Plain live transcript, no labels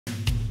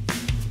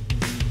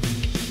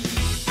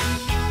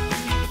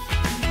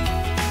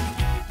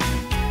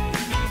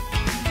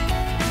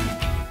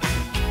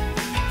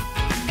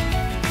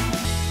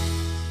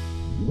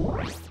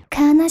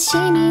悲し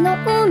みの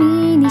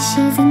海に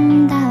沈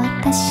んだ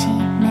私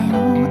目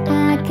を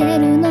開け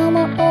るの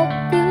も億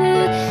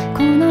劫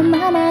この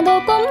まま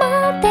どこ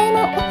まで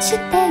も落ち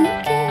てゆ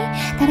き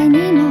誰に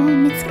も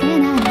見つけられ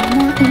ない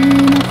の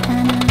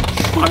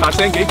かな大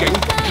聲幾勁！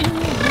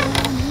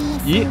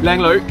咦，靚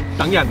女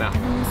等人啊！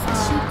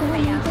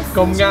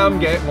咁啱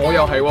嘅，我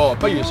又係喎，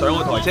不如上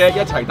我台車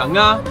一齊等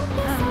啊！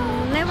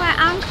呢位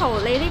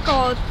uncle， 你呢個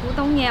古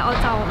董嘢我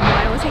就唔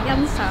係好識欣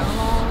賞咯。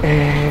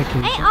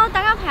我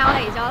等緊朋友嚟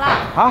咗啦。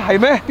嚇係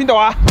咩？邊度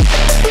啊？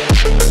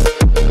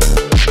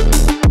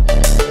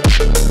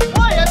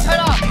喂，人齊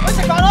啦，去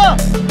食飯啦！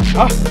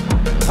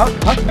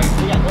啲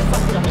人都塞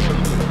咗喺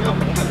度，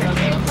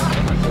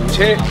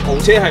豪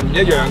車係唔一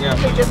樣嘅。呢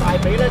隻大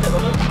髀咧就咁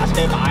樣打斜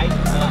擺，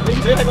你唔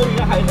使睇到而家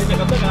係你就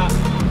咁得㗎啦。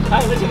係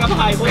你即刻係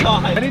冇錯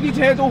係。呢啲車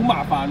都好麻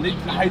煩，你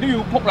係都要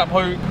撲入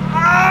去。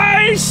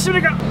唉，少你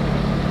㗎！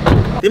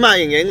點啊，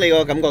瑩瑩，你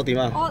個感覺點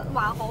啊？我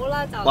還好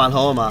啦，就還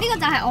好係嘛？呢個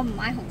就係我唔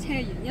買紅車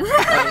嘅原因。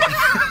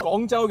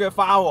廣州嘅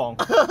花王，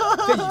即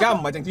係而家唔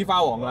係淨止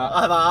花王啦，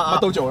係嘛？乜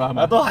都做啦，係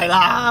咪？都係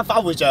啦，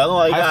花會長喎，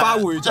而家。係花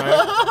會長。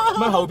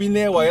咁後邊呢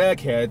一位咧，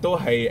其實都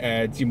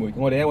係自媒，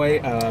我哋一位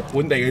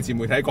本地嘅自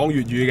媒體講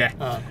粵語嘅，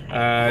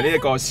呢一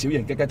個小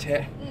型吉吉車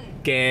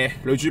嘅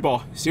女主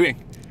播小型，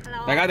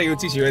大家一定要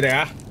支持佢哋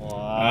啊！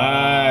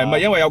唔係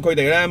因為有佢哋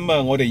咧，咁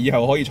啊，我哋以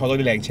後可以坐到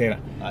啲靚車啦。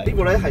呢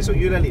個咧係屬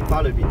於咧蓮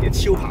花裏邊嘅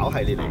超跑系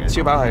列嚟嘅。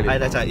超跑系列係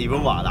啦，就係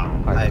Evan 華啦。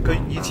係佢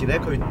以前咧，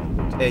佢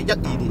12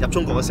年入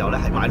中國嘅時候咧，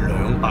係賣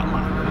200萬。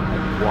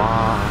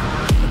哇！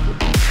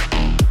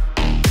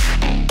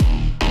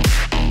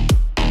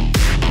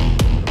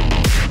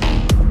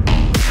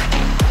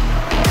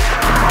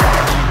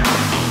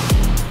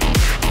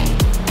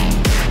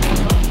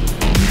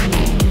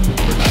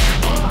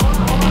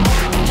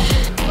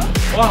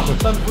哇，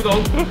辛苦到！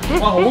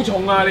哇，好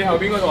重啊！你後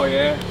邊嗰台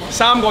嘢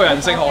，3個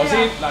人食河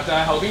鮮，嗱就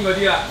係後邊嗰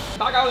啲啦。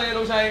打攪你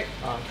老細。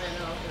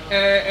你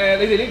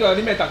哋呢度有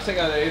啲咩特色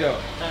啊？你呢度？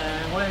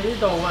我哋呢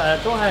度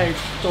都係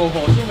做河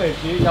鮮為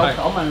主，有九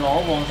文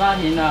螺、黃沙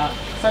蜆啊、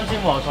新鮮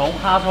禾蟲、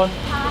蝦春。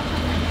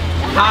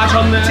蝦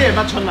春咧，即係乜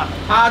春啊？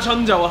蝦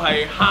春就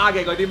係蝦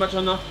嘅嗰啲乜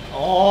春咯。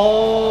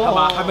哦，係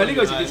嘛？係咪呢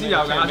個字先有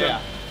嘅蝦春？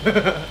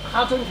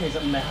蝦春其實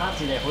唔係蝦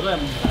字嚟，好多人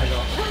誤解咗。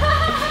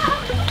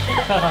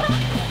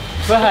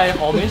佢係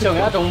河面上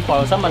嘅一種浮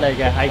游生物嚟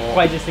嘅，係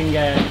季節性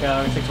嘅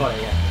食材嚟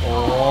嘅。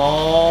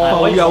哦，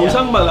浮游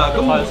生物啊，咁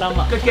浮游生物，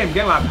驚唔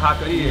驚邋遢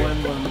嗰啲嘢？唔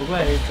會，佢係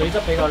水質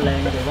比較靚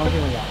嘅地方先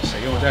會有。死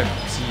我真係唔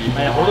知。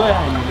係啊，好多嘢係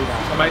唔知㗎。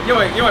係咪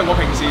因為我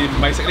平時唔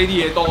係食呢啲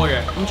嘢多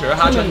嘅，咁除咗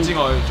蝦春之外，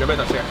仲有咩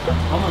特色啊？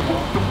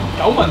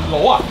九文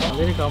螺啊！呢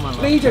啲九文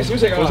螺。呢隻小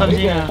食啊！好新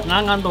鮮啊！啱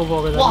啱到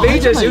貨嘅啫。呢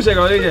隻小食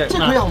啊！呢隻。即係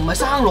佢又唔係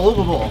生螺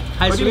嘅噃，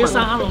係屬於生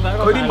螺嘅。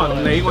佢啲紋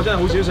理我真係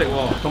好少食喎，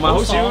同埋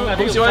好少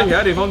喺其他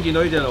地方見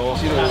到呢隻螺。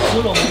小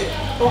龍魚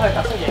都係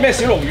特色嘢。咩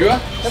小龍魚啊？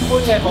一般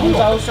嘅廣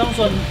州相信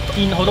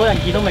好多人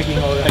見都未見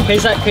過嘅。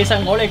其實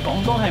我哋廣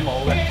東係冇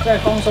嘅，即係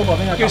江蘇嗰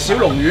邊叫小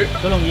龍魚。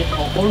小龍魚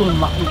好嫩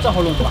滑，真係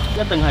好嫩滑，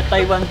一定係低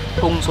溫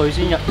凍水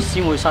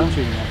先會生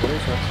存嘅嗰啲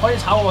水。可以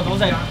炒禾蟲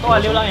食，都係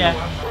撩撚嘢。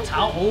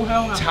炒好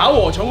香啊！炒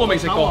禾蟲我未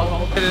食過。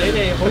你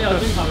哋好有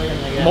追求嘅人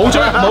嚟嘅。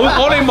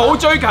我哋冇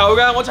追求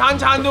㗎，我餐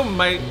餐都唔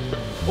係。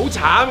好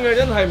慘嘅，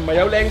真係唔係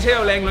有靚車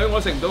有靚女，我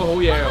食唔到好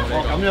嘢㗎。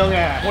哦，咁樣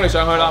嘅，我哋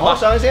上去啦，我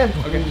上去先。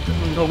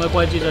唔同嘅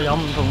季節就有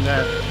唔同嘅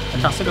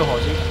特色嘅河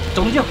鮮。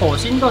總之河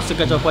鮮都食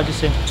嘅就季節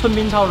性，春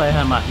邊秋嚟係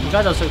咪？而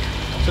家就食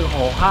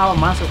河蝦，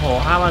晚食河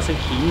蝦啊，食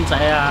蜆仔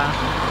啊，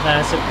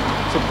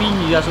食邊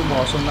魚啊，食禾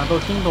筍啊，到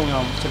天凍又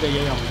食嘅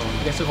嘢又唔同。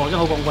其實食河鮮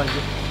好講季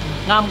節，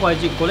啱季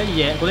節嗰啲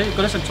嘢嗰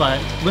啲食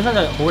材本身就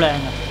好靚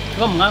嘅。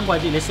如果唔啱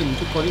季節，你食唔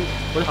出嗰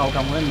啲口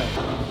感嗰啲味。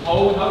好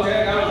頭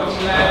姐搞到咁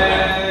靚。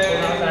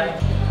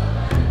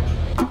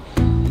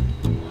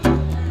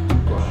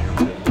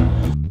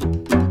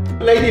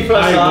Lady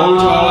First 冇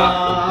錯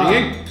啦，已經，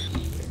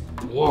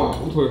哇，好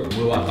脆，唔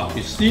會話特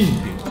別鮮甜，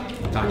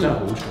但係真係好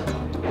脆。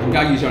嚴格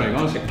意義上嚟講，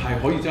食係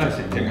可以真係成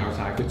隻咬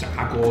晒，佢炸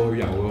過去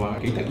油嘅話，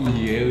幾得意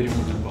嘅嗰種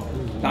感覺。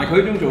但係佢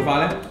呢種做法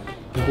咧，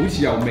好似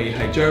又未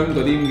係將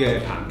嗰啲咁嘅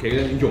蟬企咧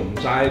溶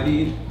晒啲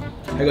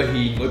喺個芡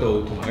嗰度，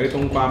同埋啲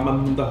冬瓜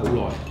炆得好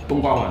耐，冬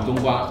瓜還冬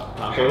瓜，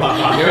佢話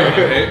幾樣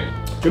嘢起。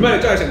做咩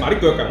你真係食埋啲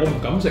腳㗎？我唔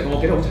敢食，我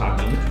記得好殘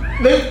忍。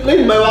你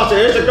唔係話自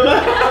己食嘅咩？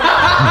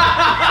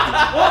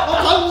我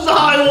吞晒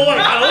喎，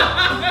大佬！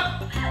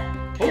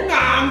好硬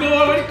㗎喎，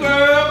嗰啲腳，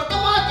得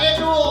翻一隻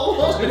啫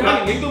喎！你睇連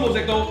影都冇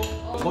食到，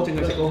我淨係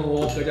食個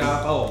殼㗎咋，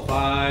花王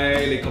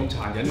輝，你咁殘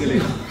忍嘅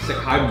你食蟹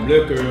唔掠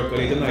腳㗎，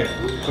你真係，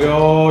哎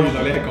呦，原來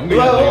你係咁嘅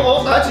人嚟嘅。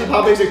我第一次拍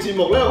美食節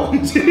目咧，我唔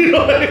知道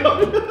你咁，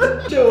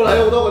即係我睇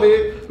好多嗰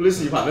啲視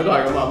頻咧都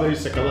係咁話，咩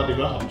食咁啊，點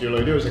樣含住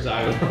淚都要食晒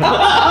㗎。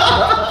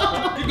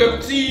啲腳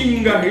尖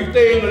㗎，起釘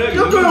㗎咧。咁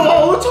佢話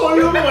好脆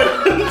咁咪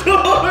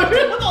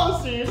當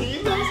薯片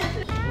咁食。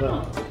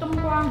冬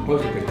瓜。可以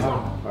食其他，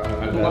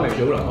係冬瓜味最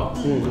好啦嗬。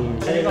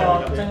呢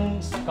個蒸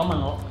九文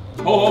螺。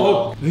好。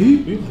咦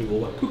係喎，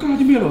佢加啲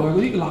咩落去？嗰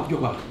啲臘肉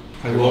啊？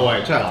係喎，喂，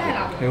真係臘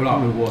肉。係臘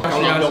肉喎。夠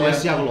臘肉嘅試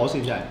下個螺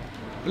先真係。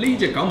呢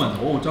隻九文螺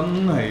我真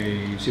係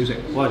少食，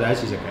我係第一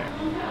次食嘅。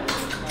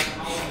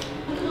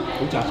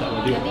好扎實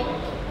嗰啲，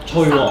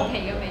脆喎，皮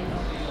嘅味道。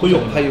個肉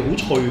係好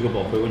脆嘅噃，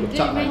佢個肉質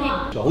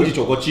係就好似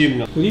做個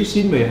gym 咁。佢啲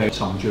鮮味係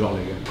沉住落嚟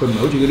嘅，佢唔係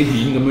好似嗰啲蜆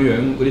咁樣，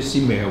嗰啲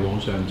鮮味係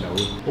往上走嘅，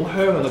好香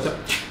啊個汁。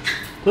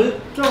佢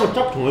將個汁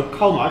同佢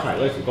溝埋一齊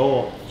嗰時，嗰個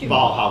化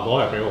學效果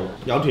係幾好，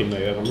有甜味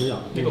嘅咁樣。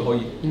呢個可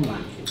以。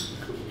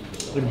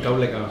你唔夠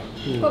力啊！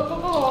佢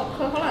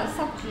可能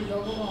塞住咗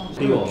嗰個。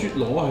呢個啜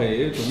螺係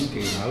一種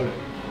技巧嚟。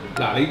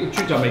嗱，你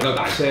啜就未夠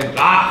大聲，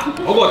嗱，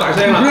嗰個大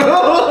聲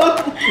啦。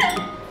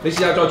你試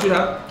下再啜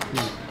下。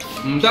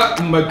唔得，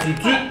唔係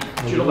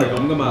啜落係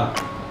咁噶嘛。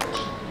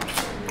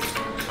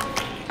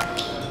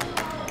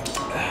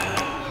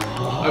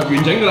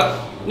完整噶啦，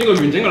呢個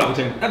完整嘅流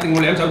程一定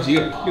要舐手指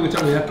嘅。呢個汁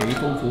氣得幾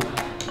豐富，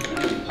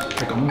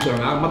係咁上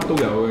下，乜都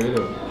有嘅呢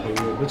度。係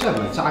喎，佢真係唔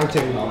係齋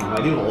蒸啊，唔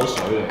係啲螺水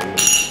嚟嘅。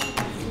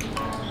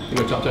呢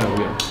個汁真係好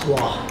飲。哇！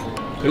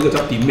佢呢個汁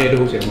點咩都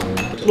好食嘛。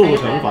撈個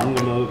腸粉咁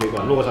樣都幾個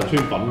人，撈個陳村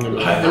粉咁樣。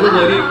係撈嗰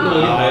啲，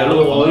係啊，撈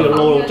嗰啲撈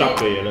汁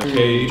嘅嘢咧。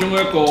其中一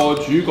個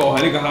主角係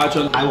呢個蝦樽，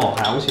蟹黃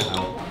係好似係。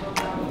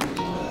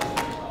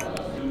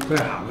佢係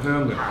鹹香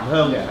嘅，鹹香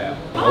嘅係啊，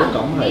口感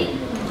係。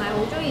唔係好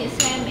中意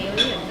腥味嗰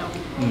啲人就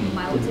唔係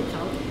好接受。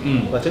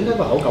或整體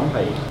個口感係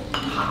鹹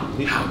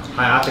啲，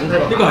係啊，整體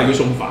呢個係要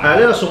送飯。係啊，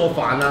呢個送個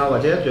飯啊，或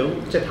者一種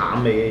即係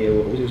淡味嘅嘢會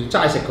好少少，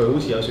齋食佢好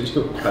似有少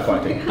少怪怪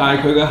地。但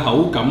係佢嘅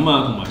口感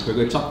啊，同埋佢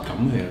嘅質感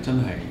其實真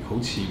係好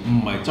似唔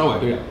係周圍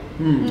都有，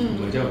唔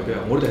係周圍都有，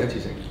我都第一次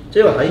食。即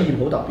係話體驗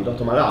好特別咯，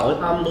同埋咧，我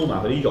啱撈埋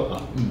佢啲肉啊，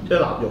即係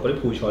臘肉嗰啲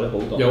配菜咧好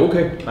多，又 OK，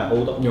係好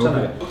多，真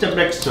係即係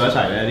mix 咗一齊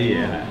咧啲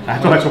嘢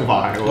係，都係送飯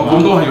嘅。我咁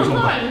都係要送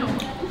飯，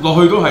落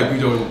去都係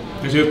叫做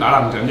有少少打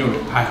冷震，因為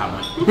太鹹啦。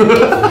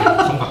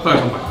送飯都係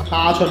送飯。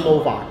蝦春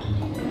撈飯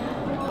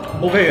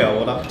OK 嘅，我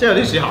覺得，即係有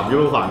啲似鹹魚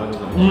撈飯嗰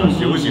種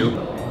少少。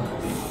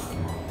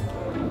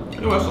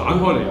因為散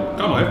開嚟，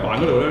加埋喺飯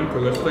嗰度咧，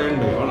佢嘅腥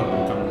味可能會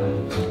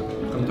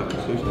更特別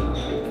少少。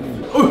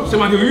食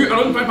埋條魚，阿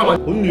倫快快埋！好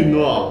嫩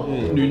喎，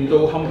嫩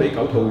到堪比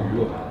九肚魚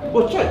喎。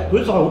哇！真係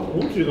佢就好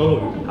似九肚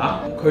魚嚇，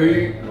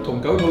佢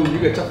同九肚魚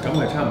嘅質感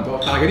係差唔多，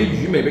但係嗰啲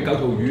魚味比九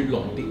肚魚濃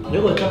啲。有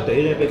一個質地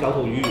咧比九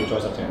肚魚要再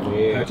實淨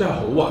啲，真係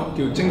好滑，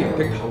叫晶瑩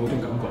剔透嗰種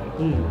感覺。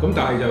咁但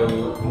係就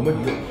冇乜魚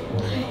肉。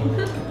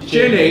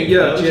Jenny，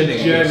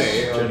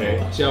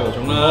試下禾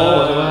蟲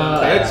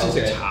啦，第一次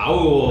食炒嘅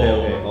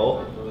喎。好。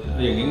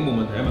盈盈冇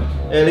問題啊嘛。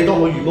你當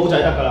佢魚煲仔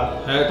得㗎啦。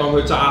係啊，當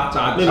佢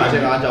炸。眯埋隻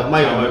眼就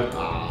咪落去。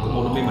咁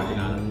我都眯埋隻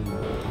眼。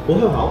好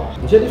香口，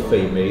而且啲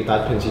肥味，但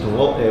係平時同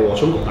我禾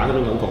蟲焗蛋嗰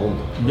種感覺好唔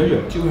同。唔一樣，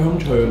焦香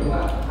脆，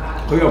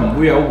佢又唔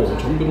會有禾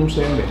蟲嗰種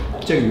腥味。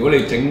即係如果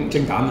你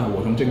蒸蛋啊，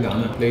禾蟲蒸蛋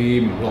啊，你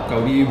唔落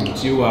夠啲胡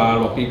椒啊，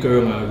落啲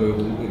薑啊，佢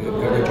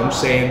有種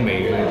腥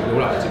味嘅，好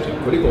難接受。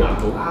佢呢個還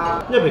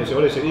好，因為平時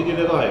我哋食呢啲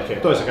咧其實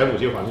都係食緊胡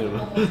椒粉嘅啫嘛。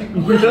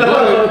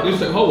你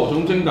食開禾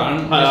蟲蒸蛋，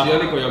你試下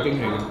呢個有驚喜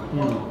嘅。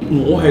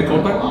我係覺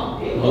得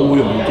我會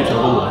容易接受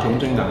到禾蟲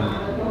蒸蛋。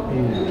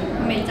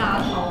未炸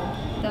透。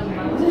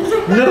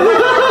呢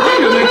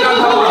條未炸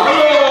透啊！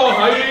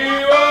係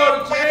喎，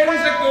青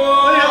色嘅喎。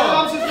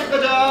啱先識㗎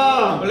咋？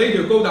呢條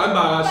高蛋白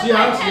啊，試下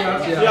啦，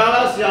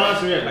小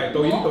瑩。係導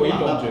演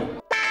望住。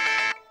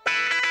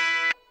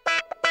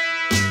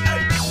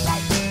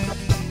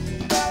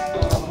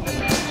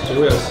最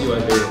好有思維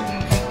俾你。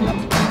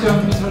張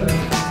出嚟。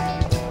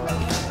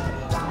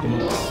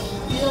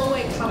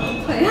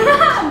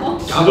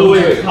搞到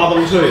會卡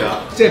崩出嚟啊！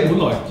即係本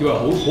來以為好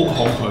抗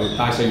拒，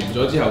但係食完咗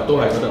之後都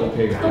係覺得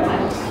OK 嘅。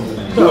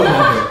都係好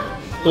抗拒，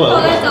都係好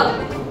抗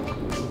拒。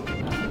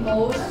冇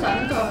想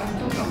像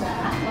中咁好。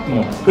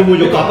會唔會欲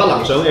罷不能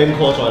想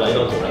encore 再嚟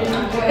多條咧？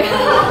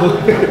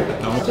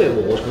即係禾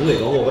蟲嚟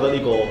講，我覺得呢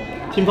個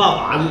天花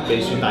板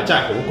未算大，真係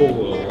好高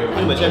㗎喎。呢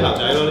咪青頭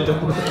仔咯呢種。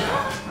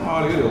哇！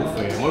你嗰條好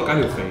肥，我都揀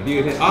條肥啲嘅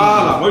先。嗱，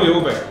我呢條好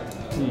肥。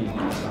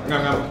啱。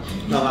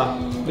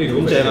呢條好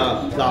正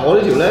啊！嗱，我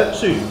呢條咧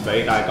雖然唔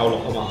肥，但係夠綠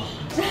啊嘛。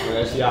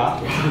嚟試下。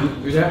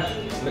而且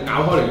你咬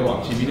開嚟嘅橫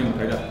切面你有冇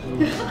睇到？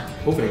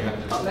好肥嘅。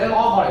你攞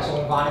開嚟送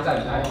飯，你制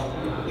唔制？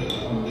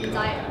唔制。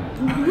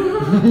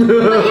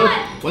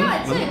因為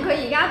雖然佢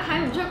而家睇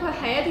唔出佢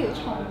係一條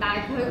蟲，但係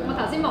我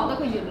頭先望到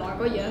佢原來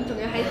個樣，仲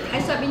要喺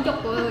上邊喐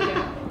嗰個樣，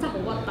真係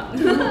好核突。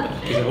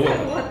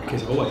其實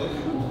好核突。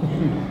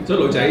所以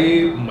女仔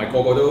唔係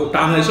個個都，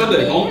但係相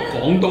對嚟講，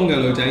廣東嘅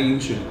女仔已經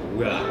算好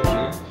㗎啦。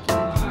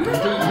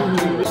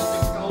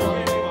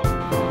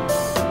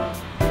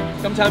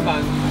今餐飯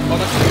覺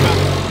得點啊？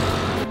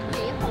幾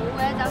好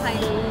嘅，就係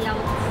有少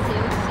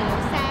少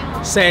聲。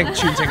聲，全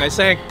程係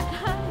聲。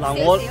嗱，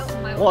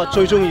我係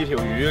最中意條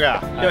魚㗎，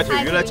因為條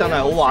魚咧真係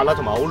好滑啦，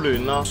同埋好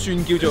嫩啦，算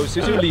叫做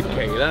少少獵奇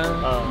啦，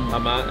係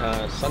嘛？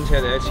新車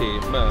第一次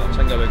咁啊，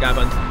新嘅女嘉賓，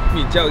咁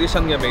然之後啲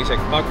新嘅美食，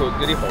包括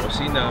嗰啲河鮮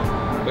啊、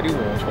嗰啲禾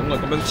蟲啊，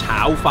咁樣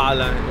炒法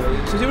啦，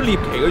少少獵奇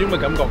嗰種嘅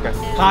感覺嘅。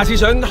下次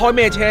想開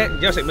咩車，然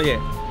之後食乜嘢？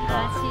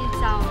下次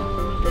就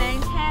靚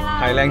車啦，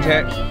係靚車，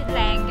啲靚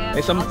嘅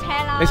火車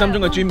啦。你心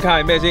中嘅專卡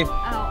係咩先？我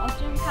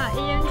專卡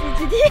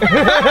AMTGT。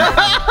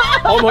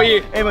可唔可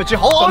以 ？MG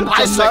好安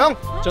排上，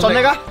盡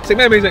力啊！食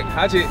咩美食？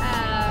下一次。其實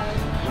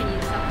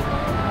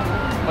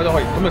我都可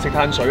以，咁就食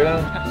碳水啦，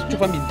粥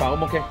粉麵飯 O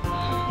唔 OK？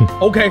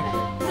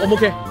 ？OK，O 唔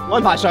OK？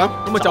安排上，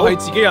咁啊就係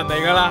自己人嚟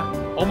㗎啦，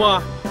好唔好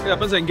啊？今日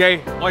檳城記，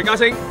我係嘉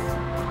昇，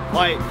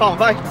我係花王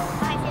輝，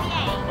我係小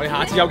瑩，我哋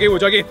下次有機會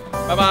再見，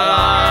拜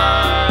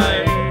拜。